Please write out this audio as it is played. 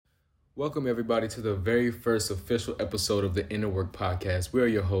Welcome, everybody, to the very first official episode of the Inner Work Podcast. We are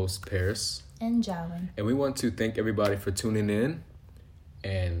your hosts, Paris. And Jowin. And we want to thank everybody for tuning in.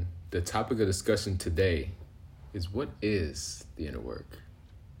 And the topic of discussion today is, what is the inner work?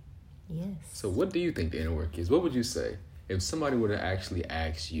 Yes. So what do you think the inner work is? What would you say if somebody were to actually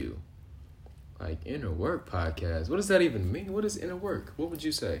ask you, like, Inner Work Podcast, what does that even mean? What is inner work? What would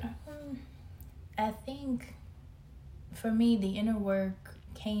you say? I think for me, the inner work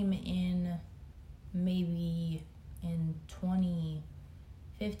came in maybe in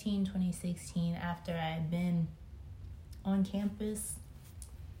 2015, 2016, after I had been on campus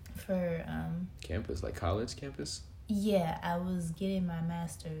for Campus, like college campus? Yeah, I was getting my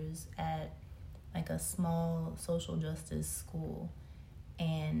master's at like a small social justice school,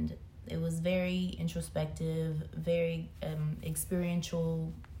 and it was very introspective, very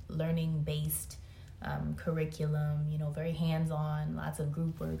experiential learning based curriculum, very hands-on, lots of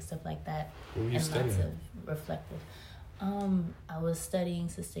group work, stuff like that. What were you and studying? Lots of reflective. I was studying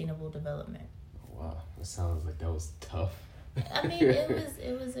sustainable development. Wow, that sounds like that was tough. I mean,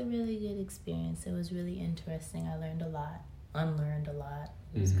 it was a really good experience. It was really interesting. I learned a lot, unlearned a lot.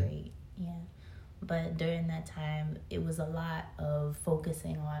 It was great, yeah. But during that time, it was a lot of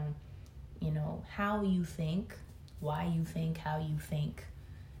focusing on, how you think, why you think, how you think,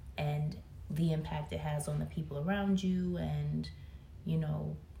 and the impact it has on the people around you, and,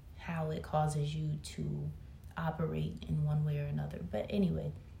 how it causes you to operate in one way or another. But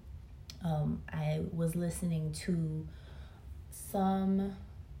anyway, I was listening to some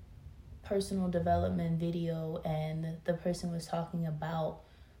personal development video, and the person was talking about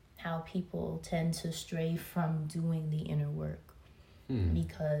how people tend to stray from doing the inner work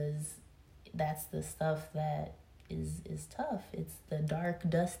because that's the stuff that is tough. It's the dark,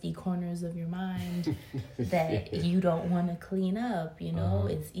 dusty corners of your mind that you don't want to clean up.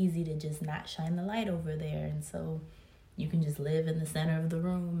 It's easy to just not shine the light over there, and so you can just live in the center of the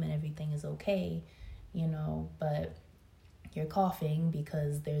room and everything is okay, but you're coughing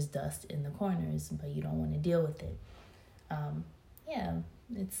because there's dust in the corners, but you don't want to deal with it.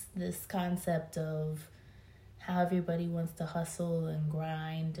 It's this concept of how everybody wants to hustle and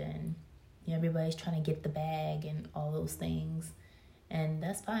grind, and everybody's trying to get the bag and all those things. And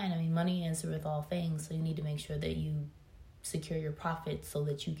that's fine. I mean, money answereth all things, so you need to make sure that you secure your profits so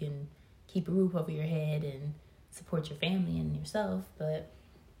that you can keep a roof over your head and support your family and yourself. But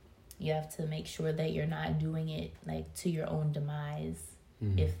you have to make sure that you're not doing it like to your own demise.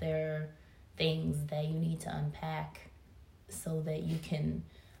 If there are things that you need to unpack so that you can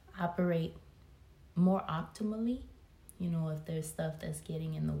operate more optimally, if there's stuff that's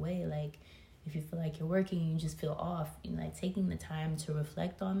getting in the way, like if you feel like you're working and you just feel off, like taking the time to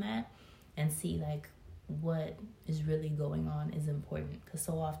reflect on that and see like what is really going on is important, because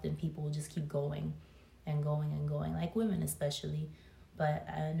so often people will just keep going and going and going, like women especially. But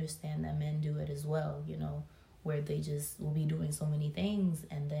I understand that men do it as well, where they just will be doing so many things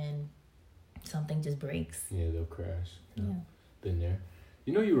and then something just breaks. Yeah, they'll crash. Yeah. Been there.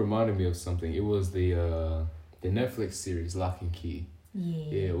 You reminded me of something. It was the Netflix series Lock and Key.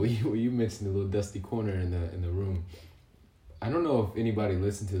 Yeah. Where you mentioned the little dusty corner in the room. I don't know if anybody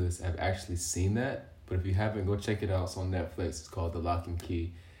listening to this have actually seen that, but if you haven't, go check it out. It's on Netflix. It's called The Lock and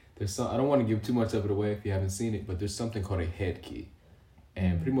Key. I don't want to give too much of it away if you haven't seen it, but there's something called a head key.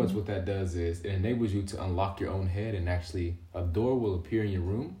 And pretty much what that does is it enables you to unlock your own head, and actually a door will appear in your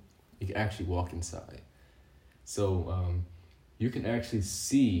room. You can actually walk inside. So you can actually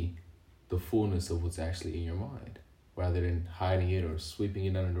see the fullness of what's actually in your mind, rather than hiding it or sweeping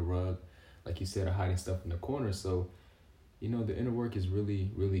it under the rug, like you said, or hiding stuff in the corner. So, the inner work is really,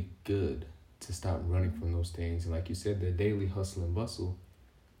 really good to stop running from those things. And like you said, the daily hustle and bustle,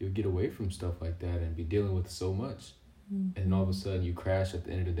 you'll get away from stuff like that and be dealing with so much. And all of a sudden you crash at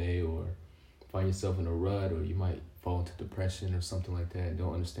the end of the day, or find yourself in a rut, or you might fall into depression or something like that and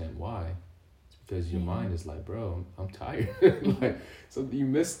don't understand why. It's because your mind is like, bro, I'm tired. Like, so you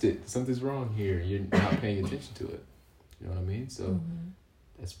missed it. Something's wrong here. You're not paying attention to it. You know what I mean? So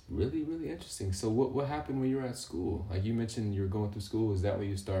that's really, really interesting. So what happened when you were at school? Like you mentioned you were going through school. Is that when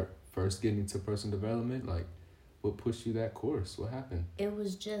you start first getting into personal development? Like, what pushed you that course? What happened? It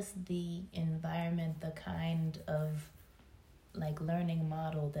was just the environment, the kind of like learning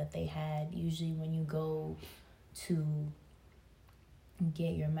model that they had. Usually when you go to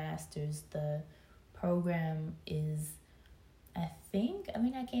get your master's, the program is, I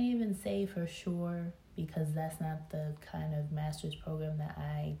can't even say for sure because that's not the kind of master's program that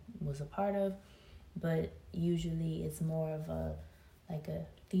I was a part of, but usually it's more of a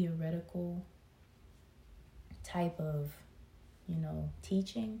theoretical type of,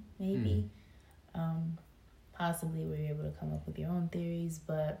 teaching, maybe. Possibly were you able to come up with your own theories,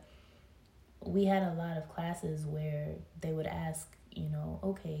 but we had a lot of classes where they would ask,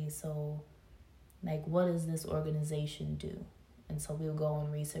 okay, so like, what does this organization do? And so we'll go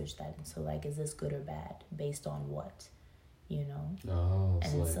and research that. And so, like, is this good or bad based on what, Oh,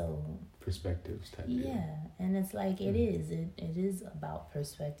 and like so perspectives type. Yeah, and it's like it is about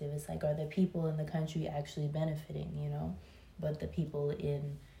perspective. It's like, are the people in the country actually benefiting? But the people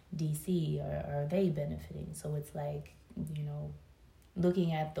in DC, are they benefiting? So it's like,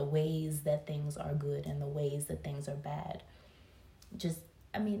 looking at the ways that things are good and the ways that things are bad. It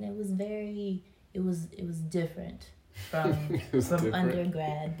was different from different.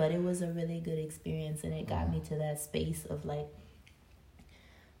 undergrad, but it was a really good experience, and it got me to that space of like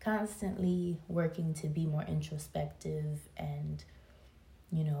constantly working to be more introspective and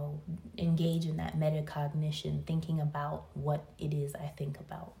engage in that metacognition, thinking about what it is I think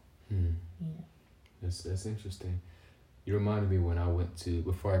about. Yeah, that's interesting. You reminded me when I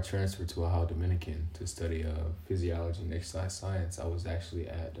before I transferred to Ohio Dominican to study physiology and exercise science. I was actually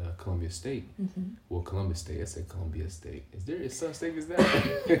at Columbia State. Well, Columbus State. I said Columbia State. Is there such thing as that? I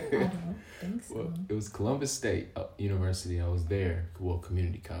don't think so. Well, it was Columbus State University. I was there. Well,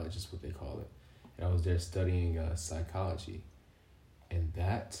 community college is what they call it. And I was there studying psychology. And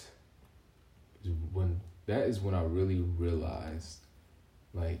that is when I really realized,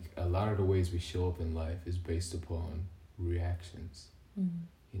 like, a lot of the ways we show up in life is based upon reactions.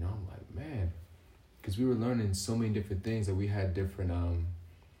 I'm like, man, because we were learning so many different things that we had different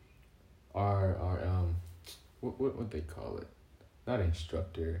what they call it, not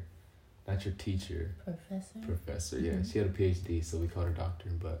instructor, not your teacher, professor. Yeah, she had a PhD, so we called her doctor,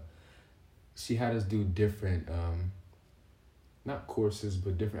 but she had us do different not courses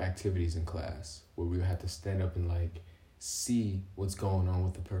but different activities in class where we would have to stand up and like see what's going on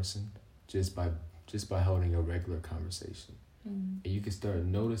with the person just by holding a regular conversation. And you can start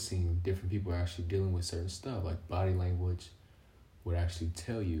noticing different people are actually dealing with certain stuff, like body language would actually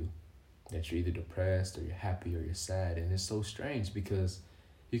tell you that you're either depressed or you're happy or you're sad. And it's so strange because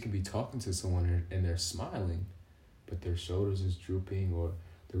you can be talking to someone and they're smiling, but their shoulders is drooping or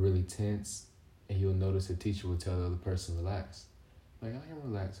they're really tense, and you'll notice the teacher will tell the other person, relax. Like, I am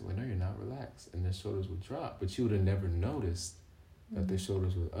relaxed. Well, no, you're not relaxed. And their shoulders would drop, but you would have never noticed that their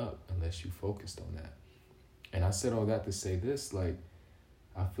shoulders were up unless you focused on that. And I said all that to say this, like,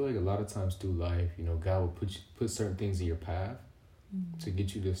 I feel like a lot of times through life, God will put certain things in your path to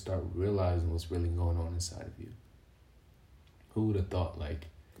get you to start realizing what's really going on inside of you. Who would have thought, like,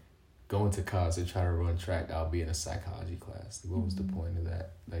 going to college to try to run track, I'll be in a psychology class? What was the point of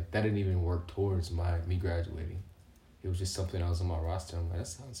that? Like, that didn't even work towards me graduating. It was just something that was on my roster. I'm like, that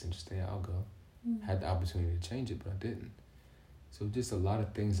sounds interesting, I'll go. Had the opportunity to change it, but I didn't. So just a lot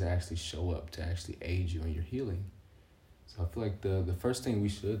of things that actually show up to actually aid you in your healing. So I feel like the first thing we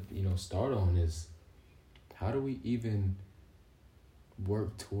should, start on is, how do we even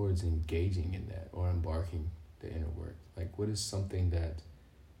work towards engaging in that or embarking the inner work? Like, what is something that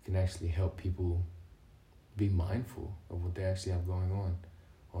can actually help people be mindful of what they actually have going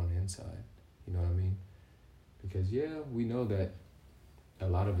on the inside? You know what I mean? Because, we know that a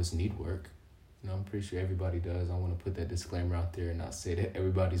lot of us need work. I'm pretty sure everybody does. I want to put that disclaimer out there and not say that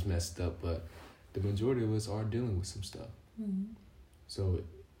everybody's messed up, but the majority of us are dealing with some stuff. So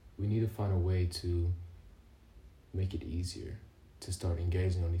we need to find a way to make it easier to start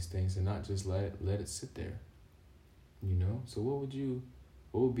engaging on these things and not just let it sit there. So what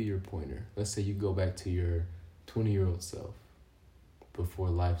would be your pointer? Let's say you go back to your 20-year-old self before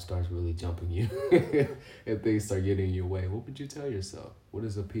life starts really jumping you and things start getting in your way. What would you tell yourself? What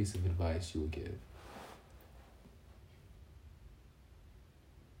is a piece of advice you would give?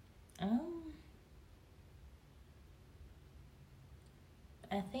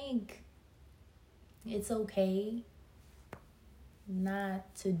 I think it's okay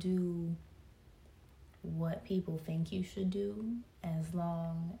not to do what people think you should do as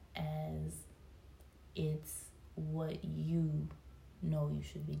long as it's what you know you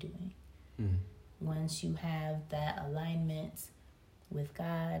should be doing. Once you have that alignment with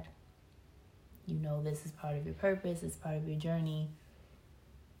God, this is part of your purpose, it's part of your journey,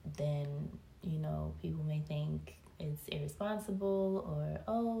 then people may think it's irresponsible or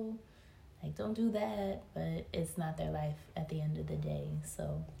don't do that, but it's not their life at the end of the day.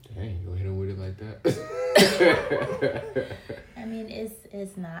 So dang, you hit them with it like that. I mean,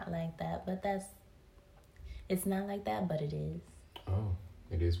 it's not like that, but it's not like that, but it is. Oh,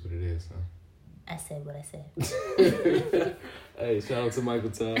 it is what it is, huh? I said what I said. Hey, shout out to Michael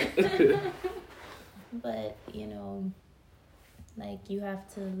Todd. But, Like, you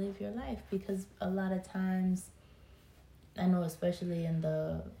have to live your life, because a lot of times, I know especially in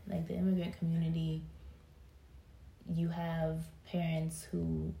the immigrant community, you have parents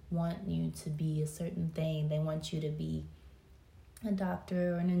who want you to be a certain thing. They want you to be a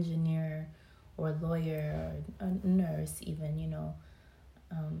doctor or an engineer or a lawyer or a nurse even,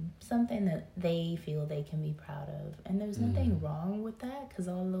 something that they feel they can be proud of. And there's nothing wrong with that, because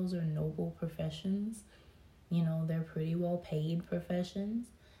all those are noble professions. They're pretty well paid professions.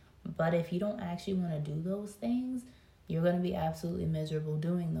 But if you don't actually want to do those things, you're going to be absolutely miserable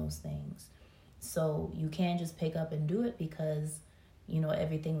doing those things. So you can't just pick up and do it because,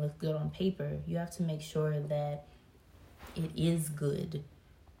 everything looks good on paper. You have to make sure that it is good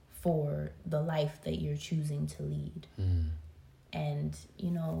for the life that you're choosing to lead. And,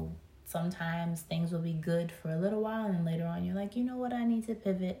 sometimes things will be good for a little while, and then later on you're like, you know what, I need to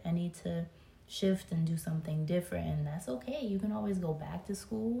pivot. I need to shift and do something different. And that's okay. You can always go back to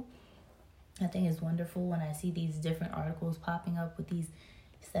school. I think it's wonderful when I see these different articles popping up with these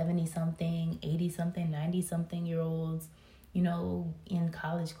 70-something, 80-something, 90-something year olds, in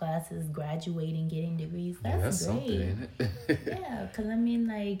college classes, graduating, getting degrees. That's great. Something, ain't it? Yeah,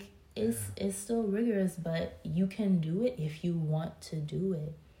 because it's still rigorous, but you can do it if you want to do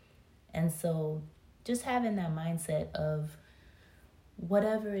it. And so just having that mindset of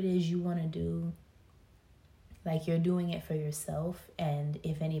whatever it is you want to do, like, you're doing it for yourself, and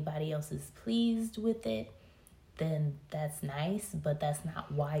if anybody else is pleased with it, then that's nice, but that's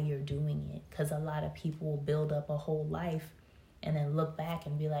not why you're doing it. Because a lot of people will build up a whole life and then look back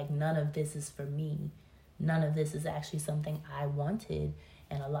and be like, none of this is for me. None of this is actually something I wanted.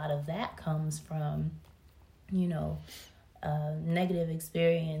 And a lot of that comes from, negative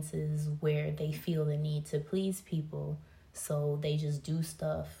experiences where they feel the need to please people. So they just do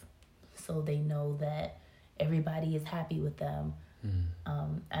stuff so they know that everybody is happy with them.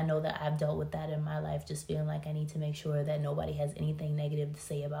 I know that I've dealt with that in my life, just feeling like I need to make sure that nobody has anything negative to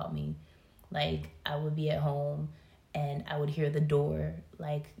say about me. Like, I would be at home and I would hear the door,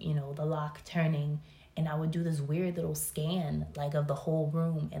 the lock turning, and I would do this weird little scan, of the whole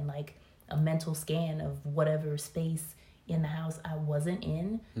room, and a mental scan of whatever space in the house I wasn't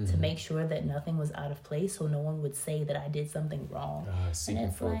in, to make sure that nothing was out of place, so no one would say that I did something wrong.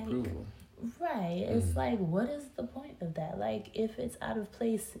 Seeking for approval. Right. It's what is the point of that? If it's out of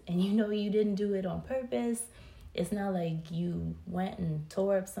place and you didn't do it on purpose, it's not like you went and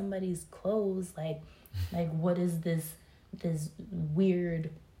tore up somebody's clothes. What is this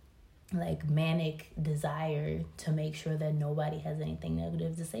weird, manic desire to make sure that nobody has anything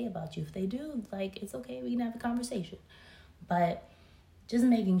negative to say about you? If they do, it's okay, we can have a conversation. But just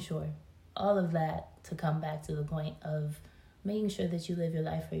making sure, all of that to come back to the point of making sure that you live your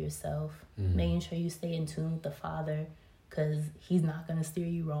life for yourself, making sure you stay in tune with the Father, because he's not going to steer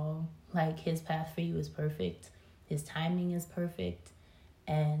you wrong. His path for you is perfect. His timing is perfect.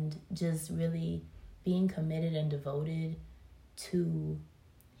 And just really being committed and devoted to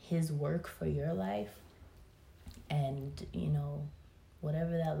his work for your life. And,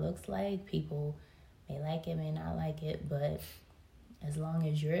 whatever that looks like, people may like it, may not like it, but as long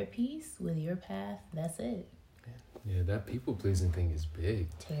as you're at peace with your path, that's it. Yeah, that people-pleasing thing is big.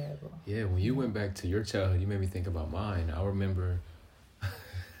 Terrible. Yeah, when you went back to your childhood, you made me think about mine. I remember,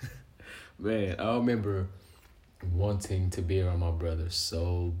 wanting to be around my brother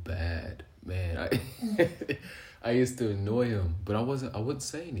so bad. Man, I used to annoy him, but I wouldn't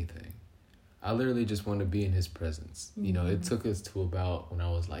say anything. I literally just wanted to be in his presence. It took us to about when I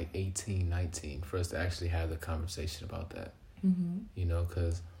was 18, 19 for us to actually have the conversation about that.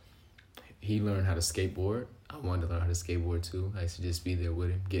 Because he learned how to skateboard. I wanted to learn how to skateboard too. I used to just be there with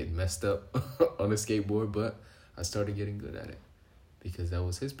him, getting messed up on the skateboard, but I started getting good at it because that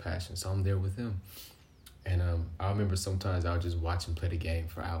was his passion. So I'm there with him. And I remember sometimes I would just watch him play the game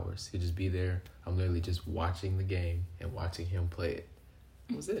for hours. He'd just be there. I'm literally just watching the game and watching him play it.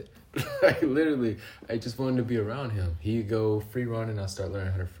 That was it. I just wanted to be around him. He'd go free running. I start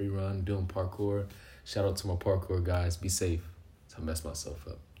learning how to free run, doing parkour. Shout out to my parkour guys. Be safe. So I messed myself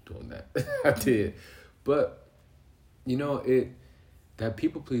up doing that. I did. But, that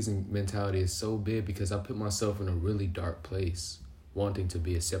people-pleasing mentality is so big because I put myself in a really dark place, wanting to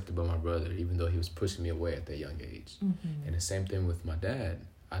be accepted by my brother, even though he was pushing me away at that young age. And the same thing with my dad.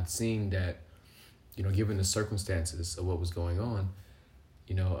 I'd seen that, given the circumstances of what was going on,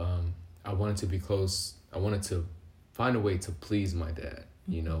 I wanted to be close. I wanted to find a way to please my dad,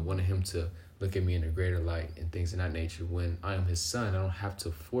 wanted him to look at me in a greater light and things of that nature. When I am his son, I don't have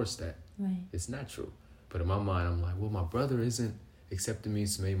to force that. Right. It's natural. But in my mind, I'm like, well, my brother isn't accepting me,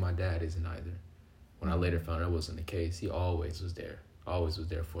 so maybe my dad isn't either. When I later found out that wasn't the case, he always was there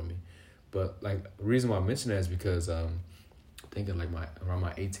for me. But like the reason why I mention that is because thinking like around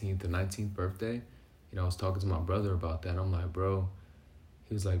my 18th or 19th birthday, I was talking to my brother about that. I'm like, bro,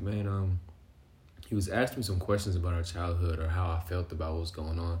 he was like, man, he was asking me some questions about our childhood or how I felt about what was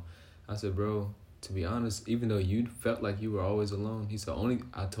going on. I said, bro, to be honest, even though you felt like you were always alone, he said,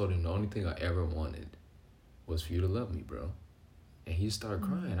 I told him the only thing I ever wanted was for you to love me, bro. And he started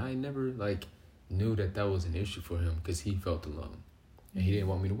crying. I never knew that was an issue for him because he felt alone. And he didn't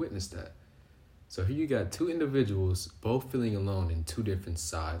want me to witness that. So here you got two individuals both feeling alone in two different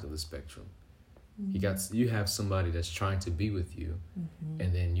sides of the spectrum. You have somebody that's trying to be with you,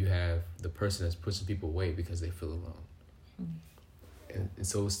 and then you have the person that's pushing people away because they feel alone. And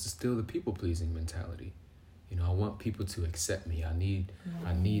so it's still the people pleasing mentality. I want people to accept me. I need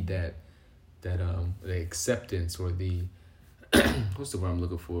that the acceptance or the what's the word I'm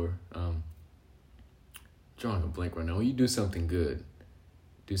looking for? Drawing a blank right now. When you do something good,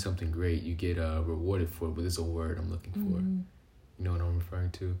 do something great, you get rewarded for it, but there's a word I'm looking for. You know what I'm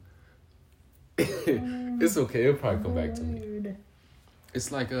referring to? It's okay, it'll probably come back to me.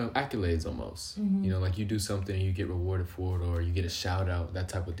 It's like accolades almost. Like you do something and you get rewarded for it, or you get a shout out, that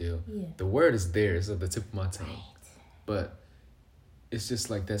type of deal. Yeah. The word is there, it's at the tip of my tongue. Right. But it's just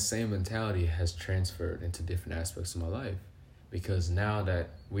like that same mentality has transferred into different aspects of my life. Because now that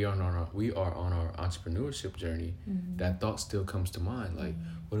we are on our entrepreneurship journey, that thought still comes to mind. Like,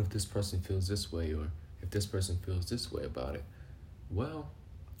 what if this person feels this way, or if this person feels this way about it? Well,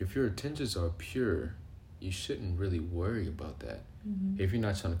 if your intentions are pure, you shouldn't really worry about that. If you're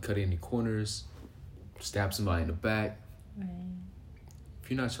not trying to cut any corners, stab somebody in the back, if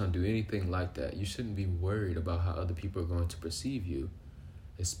you're not trying to do anything like that, you shouldn't be worried about how other people are going to perceive you,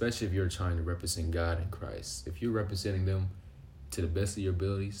 especially if you're trying to represent God and Christ. If you're representing them to the best of your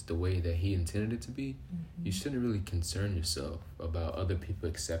abilities, the way that he intended it to be, you shouldn't really concern yourself about other people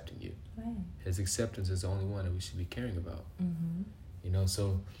accepting you. Right. His acceptance is the only one that we should be caring about.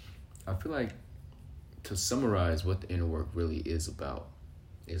 So I feel like to summarize what the inner work really is about,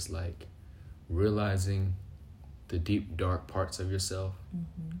 is like realizing the deep, dark parts of yourself,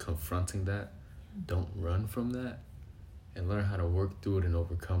 confronting that, don't run from that, and learn how to work through it and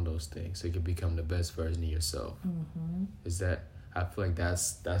overcome those things so you can become the best version of yourself. I feel like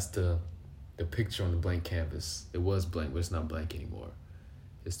that's the picture on the blank canvas. It was blank, but it's not blank anymore.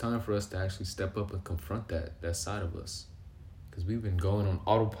 It's time for us to actually step up and confront that side of us. Because we've been going on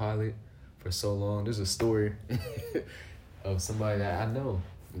autopilot for so long. There's a story of somebody that I know,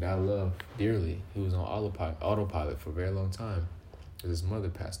 that I love dearly. He was on autopilot for a very long time because his mother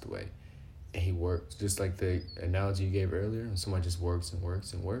passed away. And he worked, just like the analogy you gave earlier, when somebody just works and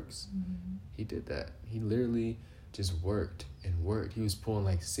works and works. He did that. He literally just worked and worked. He was pulling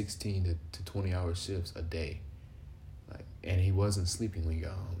like 16 to 20-hour shifts a day. And he wasn't sleeping when he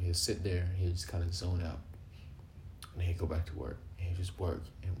got home. He would sit there and he would just kind of zone out. And he'd go back to work. And he'd just work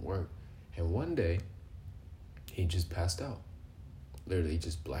and work. And one day, he just passed out. Literally, he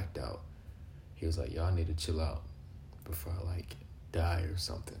just blacked out. He was like, y'all need to chill out before I die or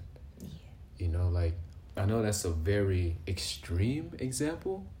something. Yeah. I know that's a very extreme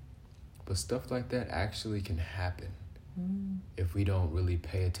example, but stuff like that actually can happen if we don't really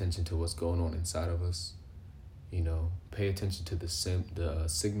pay attention to what's going on inside of us. Pay attention to the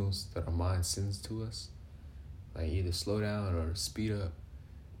signals that our mind sends to us. Either slow down or speed up.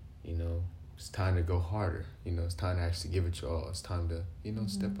 It's time to go harder. It's time to actually give it your all. It's time to,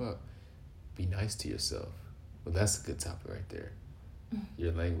 step up. Be nice to yourself. Well, that's a good topic right there.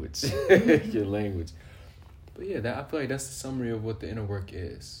 Your language. Your language. But yeah, I feel like that's the summary of what the inner work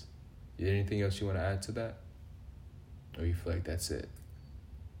is. Anything else you want to add to that? Or you feel like that's it?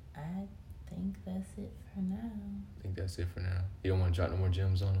 I think that's it for now. You don't want to drop no more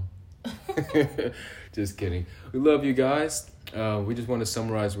gems on them? Just kidding. We love you guys. We just want to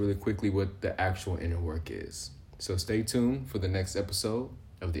summarize really quickly what the actual inner work is. So stay tuned for the next episode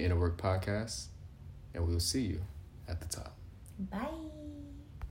of the Inner Work Podcast, and we'll see you at the top. Bye.